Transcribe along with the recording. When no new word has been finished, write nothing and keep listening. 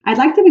I'd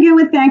like to begin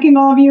with thanking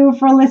all of you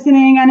for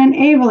listening and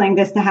enabling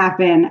this to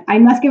happen. I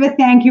must give a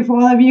thank you for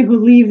all of you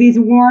who leave these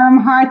warm,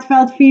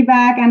 heartfelt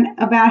feedback and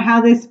about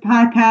how this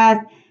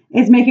podcast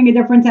is making a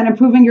difference and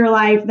improving your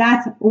life.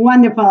 That's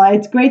wonderful.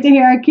 It's great to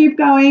hear. Keep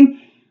going.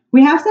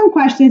 We have some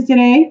questions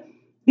today.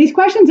 These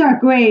questions are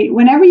great.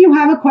 Whenever you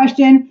have a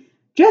question,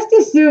 just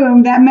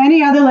assume that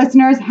many other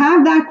listeners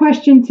have that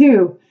question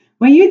too.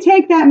 When you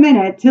take that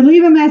minute to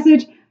leave a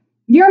message,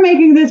 you're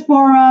making this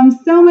forum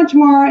so much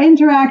more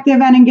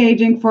interactive and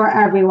engaging for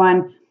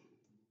everyone.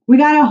 We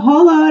got a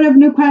whole load of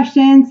new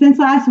questions since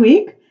last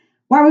week.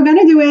 What we're going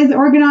to do is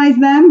organize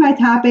them by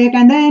topic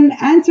and then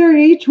answer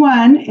each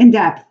one in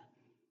depth.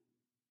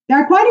 There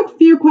are quite a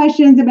few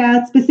questions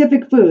about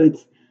specific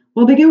foods.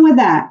 We'll begin with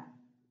that.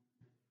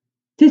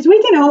 To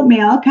sweeten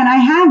oatmeal, can I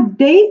have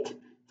date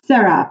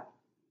syrup?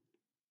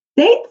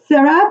 Date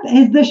syrup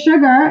is the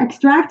sugar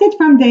extracted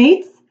from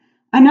dates.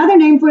 Another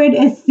name for it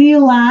is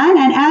Ceylon.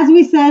 And as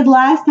we said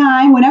last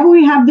time, whenever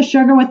we have the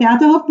sugar without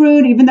the whole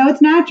fruit, even though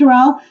it's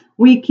natural,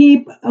 we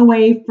keep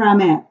away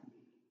from it.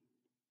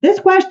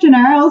 This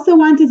questioner also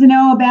wanted to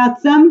know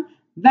about some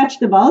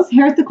vegetables.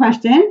 Here's the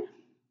question.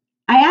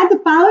 I add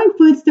the following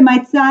foods to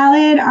my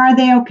salad. Are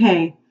they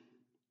okay?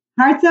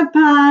 Hearts of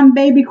palm,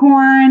 baby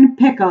corn,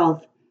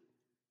 pickles.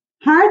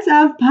 Hearts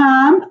of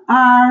palm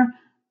are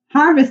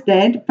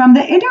harvested from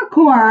the inner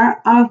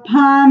core of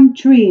palm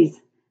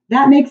trees.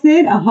 That makes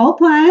it a whole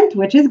plant,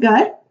 which is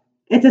good.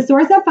 It's a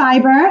source of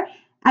fiber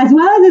as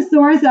well as a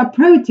source of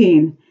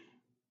protein.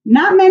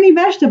 Not many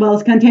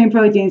vegetables contain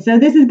protein, so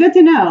this is good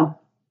to know.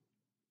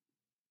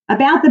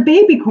 About the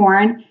baby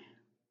corn,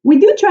 we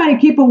do try to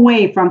keep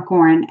away from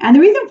corn. And the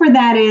reason for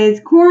that is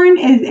corn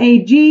is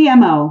a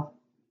GMO.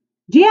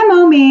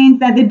 GMO means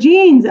that the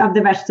genes of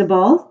the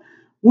vegetables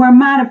were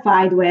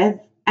modified with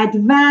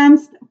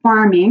advanced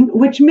farming,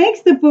 which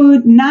makes the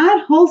food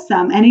not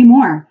wholesome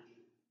anymore.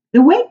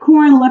 The way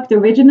corn looked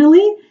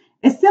originally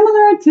is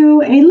similar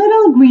to a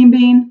little green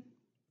bean.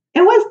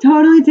 It was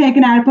totally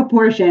taken out of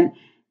proportion.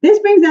 This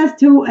brings us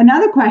to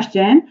another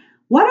question.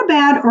 What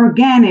about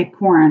organic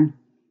corn?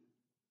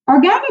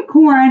 Organic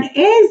corn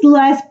is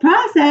less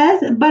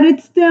processed, but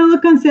it's still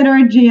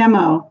considered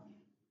GMO.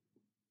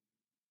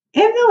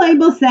 If the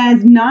label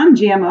says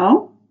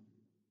non-GMO,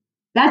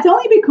 that's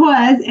only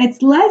because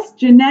it's less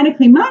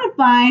genetically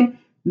modified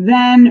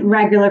than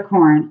regular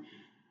corn.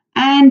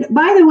 And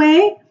by the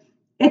way,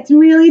 it's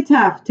really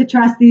tough to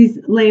trust these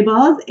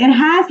labels. It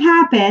has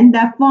happened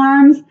that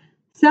farms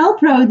sell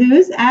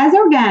produce as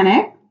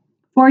organic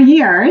for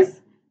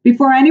years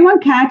before anyone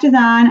catches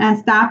on and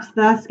stops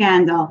the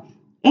scandal.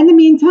 In the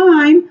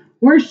meantime,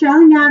 we're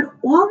shelling out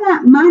all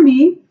that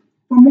money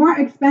for more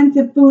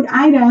expensive food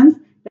items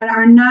that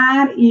are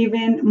not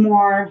even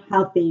more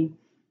healthy.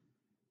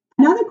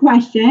 Another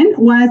question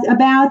was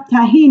about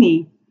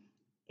tahini.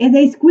 Is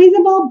a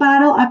squeezable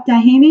bottle of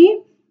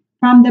tahini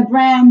from the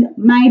brand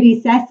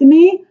Mighty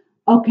Sesame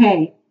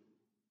okay?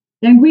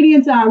 The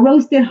ingredients are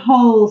roasted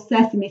whole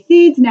sesame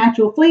seeds,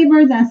 natural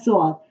flavors, and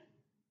salt.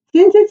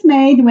 Since it's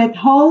made with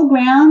whole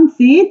ground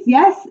seeds,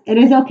 yes, it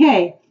is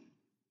okay.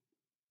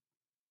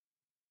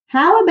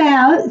 How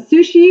about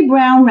sushi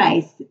brown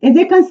rice? Is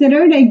it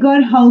considered a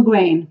good whole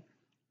grain?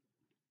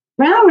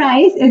 Brown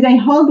rice is a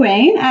whole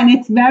grain and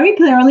it's very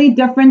clearly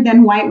different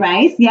than white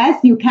rice. Yes,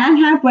 you can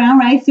have brown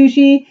rice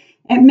sushi.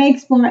 It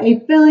makes for a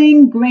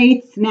filling,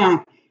 great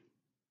snack.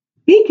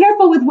 Be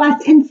careful with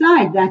what's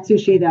inside that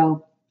sushi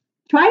though.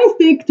 Try to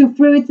stick to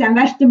fruits and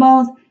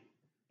vegetables.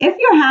 If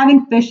you're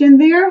having fish in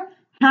there,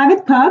 have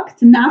it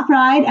cooked, not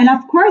fried, and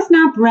of course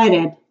not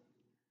breaded.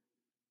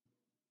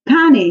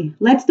 Kani.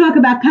 Let's talk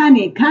about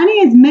kani.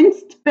 Kani is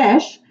minced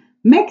fish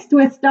mixed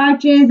with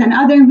starches and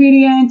other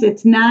ingredients.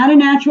 It's not a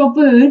natural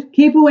food.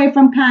 Keep away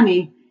from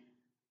kani.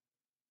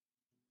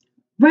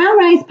 Brown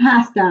rice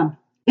pasta.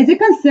 Is it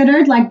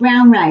considered like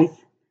brown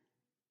rice?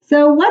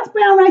 So what's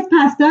brown rice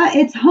pasta?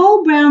 It's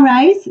whole brown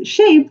rice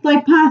shaped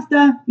like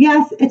pasta.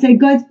 Yes, it's a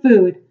good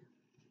food.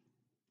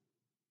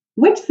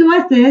 Which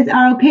sauces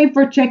are okay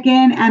for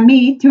chicken and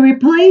meat to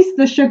replace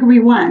the sugary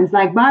ones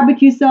like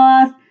barbecue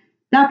sauce,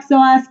 duck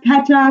sauce,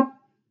 ketchup?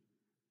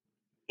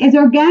 Is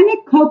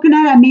organic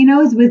coconut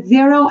aminos with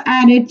zero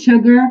added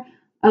sugar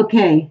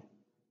okay?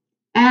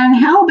 And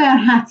how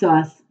about hot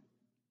sauce?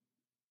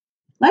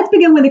 Let's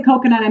begin with the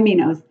coconut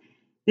aminos.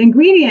 The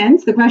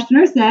ingredients, the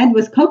questioner said,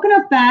 was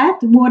coconut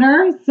fat,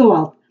 water,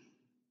 salt.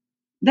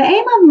 The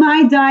aim of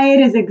my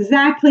diet is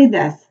exactly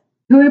this,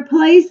 to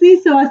replace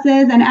these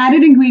sauces and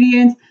added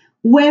ingredients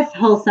with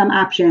wholesome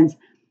options.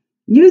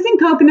 Using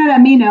coconut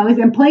aminos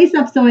in place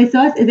of soy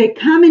sauce is a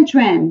common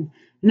trend.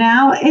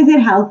 Now, is it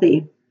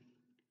healthy?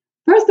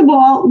 First of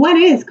all, what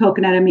is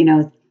coconut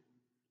aminos?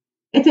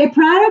 It's a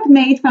product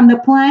made from the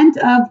plant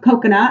of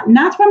coconut,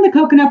 not from the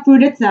coconut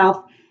fruit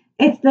itself.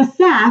 It's the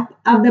sap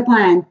of the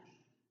plant.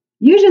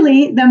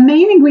 Usually, the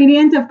main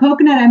ingredient of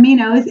coconut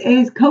aminos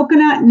is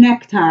coconut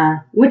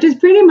nectar, which is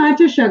pretty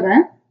much a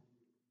sugar.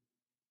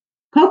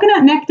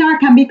 Coconut nectar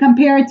can be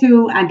compared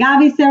to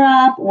agave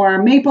syrup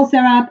or maple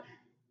syrup.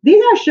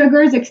 These are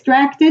sugars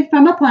extracted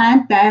from a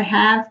plant that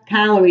have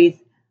calories.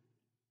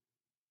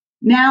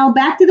 Now,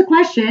 back to the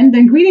question, the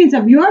ingredients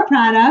of your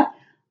product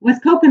was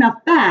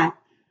coconut fat.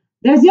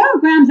 There's 0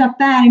 grams of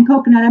fat in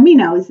coconut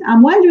aminos.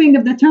 I'm wondering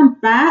if the term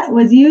fat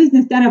was used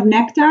instead of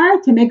nectar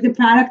to make the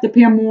product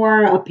appear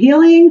more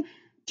appealing.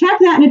 Check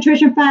that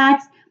nutrition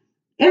facts.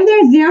 If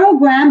there's 0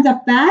 grams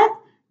of fat,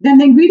 then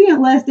the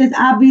ingredient list is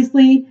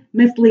obviously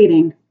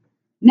misleading.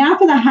 Now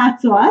for the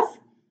hot sauce.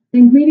 The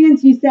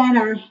ingredients you said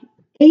are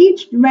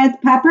aged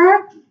red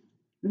pepper,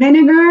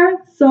 vinegar,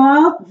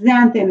 salt,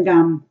 xanthan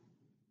gum.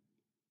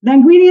 The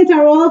ingredients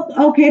are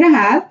all okay to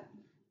have.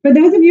 For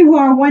those of you who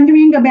are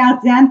wondering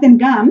about xanthan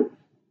gum,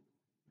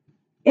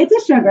 it's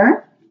a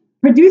sugar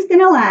produced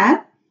in a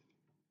lab.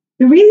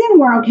 The reason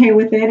we're okay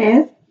with it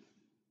is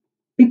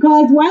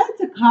because while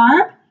it's a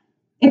carb,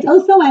 it's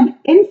also an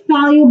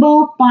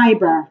insoluble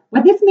fiber.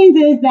 What this means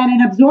is that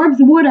it absorbs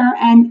water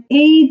and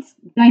aids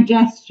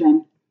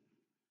digestion.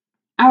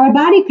 Our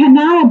body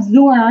cannot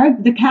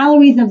absorb the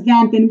calories of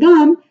xanthan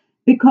gum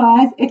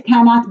because it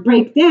cannot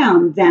break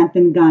down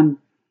xanthan gum.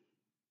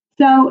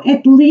 So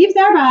it leaves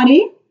our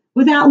body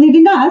without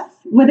leaving us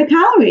with the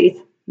calories.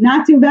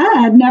 Not too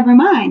bad, never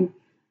mind.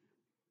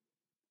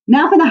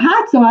 Now for the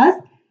hot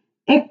sauce,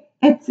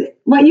 it's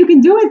what you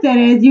can do with it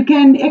is it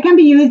can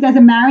be used as a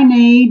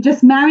marinade.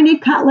 Just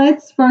marinate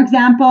cutlets, for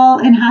example,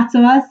 in hot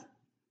sauce,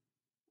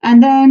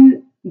 and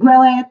then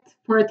grill it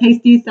for a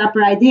tasty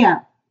supper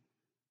idea.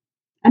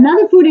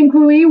 Another food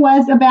inquiry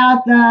was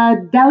about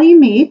the deli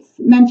meats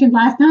mentioned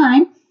last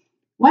time.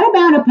 What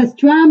about a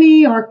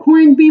pastrami or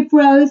corned beef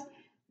roast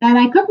that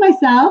I cook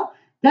myself?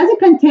 Does it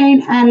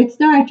contain added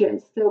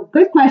starches? So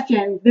good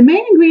question. The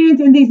main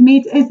ingredients in these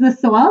meats is the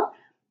salt,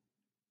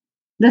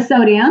 the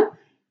sodium.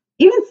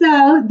 Even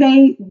so,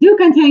 they do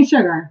contain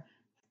sugar.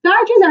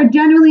 Starches are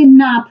generally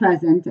not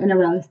present in a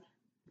roast.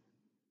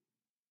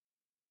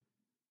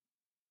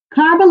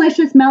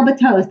 Carbolicious Melba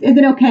toast. Is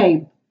it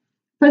okay?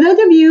 For those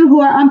of you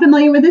who are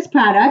unfamiliar with this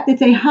product,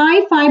 it's a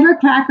high fiber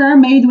cracker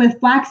made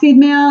with flaxseed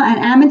meal and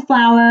almond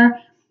flour.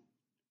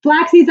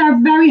 Flax seeds are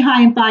very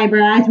high in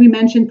fiber, as we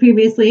mentioned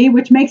previously,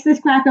 which makes this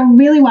cracker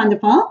really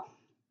wonderful.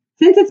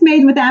 Since it's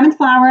made with almond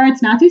flour,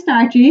 it's not too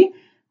starchy.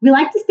 We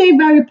like to stay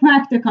very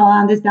practical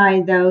on this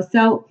diet, though.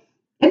 So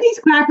if these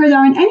crackers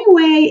are in any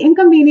way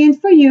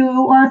inconvenient for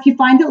you, or if you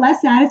find it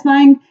less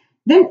satisfying,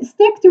 then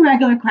stick to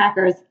regular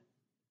crackers.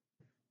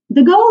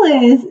 The goal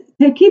is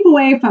to keep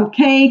away from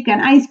cake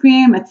and ice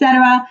cream,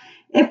 etc.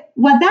 If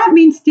what that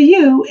means to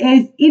you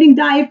is eating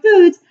diet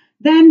foods,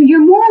 then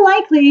you're more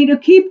likely to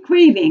keep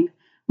craving.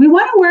 We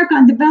want to work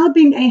on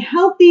developing a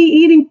healthy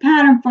eating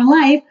pattern for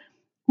life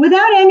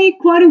without any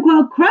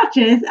quote-unquote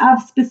crutches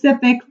of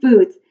specific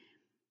foods.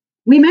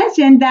 We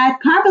mentioned that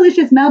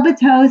Carbolicious Melba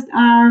toast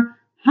are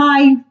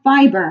high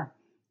fiber.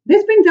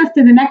 This brings us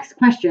to the next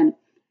question.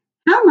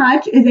 How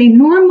much is a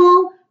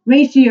normal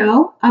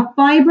ratio of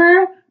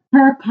fiber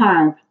per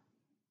carb?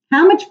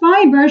 How much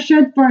fiber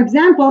should, for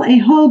example, a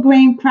whole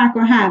grain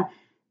cracker have?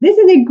 This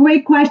is a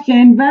great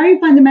question, very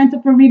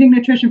fundamental for reading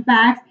nutrition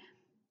facts,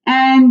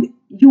 and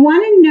you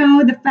want to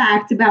know the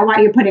facts about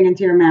what you're putting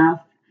into your mouth.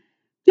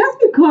 Just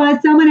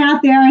because someone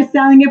out there is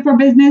selling it for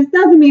business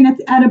doesn't mean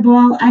it's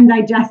edible and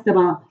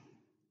digestible.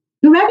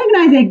 To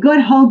recognize a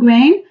good whole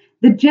grain,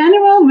 the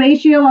general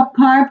ratio of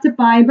carb to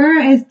fiber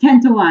is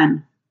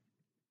 10-1.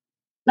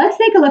 Let's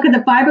take a look at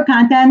the fiber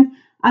content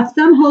of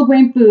some whole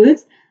grain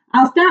foods.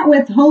 I'll start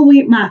with whole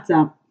wheat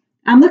matzah.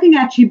 I'm looking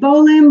at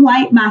Shibolim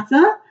light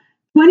matzah,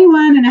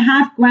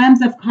 21.5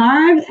 grams of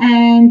carbs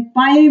and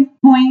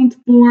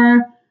 5.4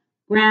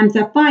 grams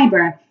of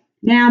fiber.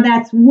 Now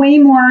that's way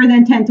more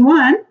than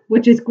 10-1,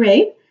 which is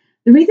great.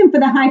 The reason for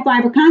the high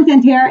fiber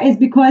content here is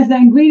because the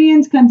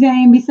ingredients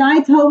contain,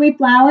 besides whole wheat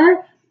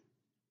flour,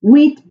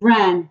 wheat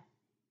bran.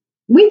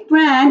 Wheat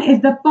bran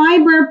is the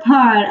fiber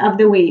part of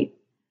the wheat.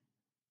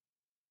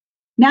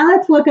 Now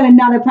let's look at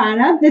another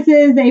product. This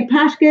is a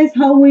Pashkis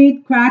whole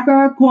wheat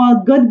cracker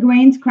called Good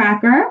Grains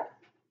Cracker.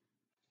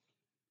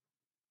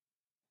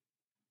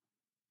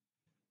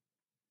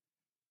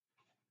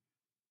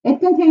 It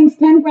contains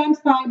 10 grams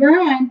fiber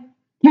and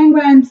 10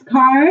 grams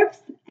carbs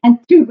and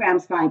 2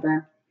 grams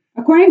fiber.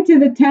 According to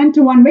the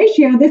 10-1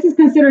 ratio, this is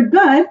considered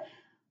good.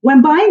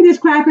 When buying this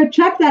cracker,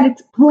 check that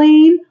it's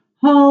plain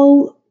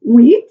whole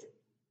wheat.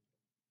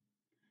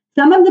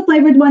 Some of the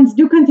flavored ones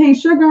do contain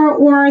sugar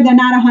or they're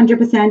not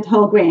 100%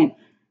 whole grain.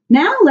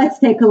 Now let's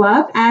take a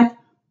look at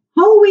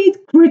whole wheat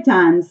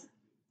croutons.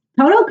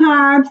 Total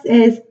carbs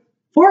is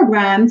 4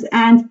 grams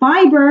and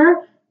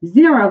fiber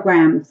 0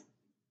 grams.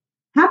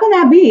 How can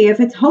that be? If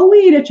it's whole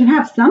wheat, it should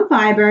have some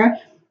fiber.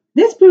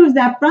 This proves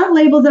that front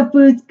labels of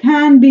foods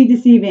can be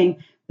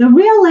deceiving. The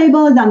real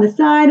label is on the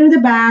side or the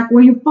back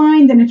where you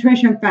find the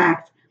nutrition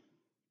facts.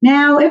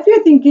 Now, if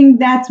you're thinking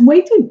that's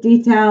way too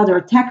detailed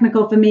or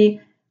technical for me,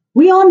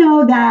 we all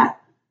know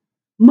that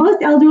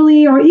most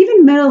elderly or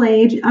even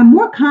middle-aged are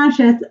more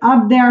conscious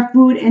of their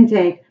food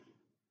intake.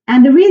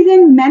 And the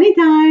reason many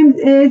times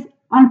is,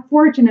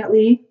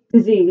 unfortunately,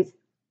 disease.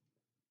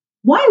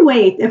 Why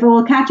wait if it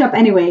will catch up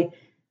anyway?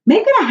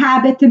 Make it a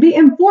habit to be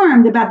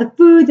informed about the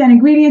foods and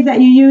ingredients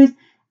that you use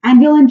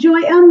and you'll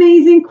enjoy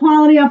amazing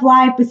quality of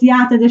life,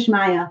 b'siyata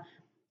d'shmaya.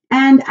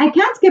 And I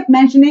can't skip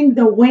mentioning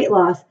the weight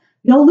loss.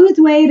 You'll lose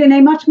weight in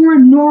a much more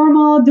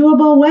normal,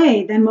 doable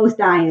way than most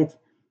diets.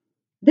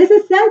 This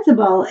is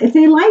sensible. It's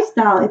a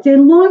lifestyle. It's a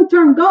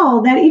long-term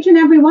goal that each and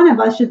every one of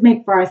us should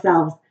make for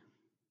ourselves.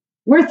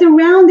 We're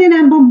surrounded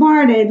and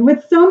bombarded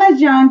with so much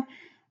junk,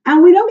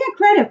 and we don't get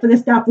credit for the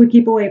stuff we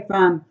keep away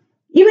from.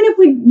 Even if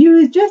we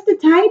use just a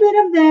tiny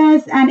bit of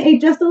this and ate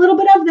just a little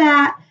bit of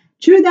that,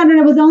 true that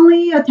it was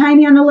only a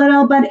tiny and a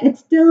little, but it's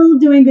still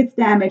doing its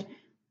damage.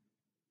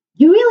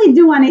 You really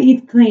do want to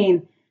eat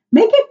clean.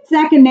 Make it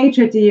second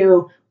nature to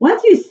you.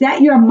 Once you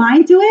set your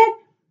mind to it,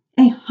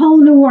 a whole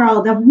new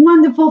world of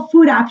wonderful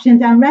food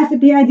options and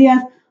recipe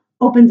ideas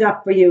opens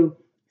up for you.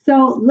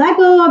 So let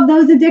go of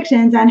those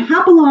addictions and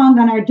hop along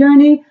on our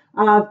journey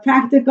of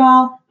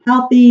practical,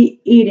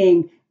 healthy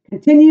eating.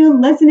 Continue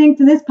listening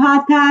to this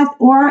podcast,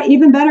 or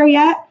even better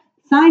yet,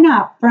 sign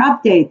up for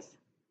updates.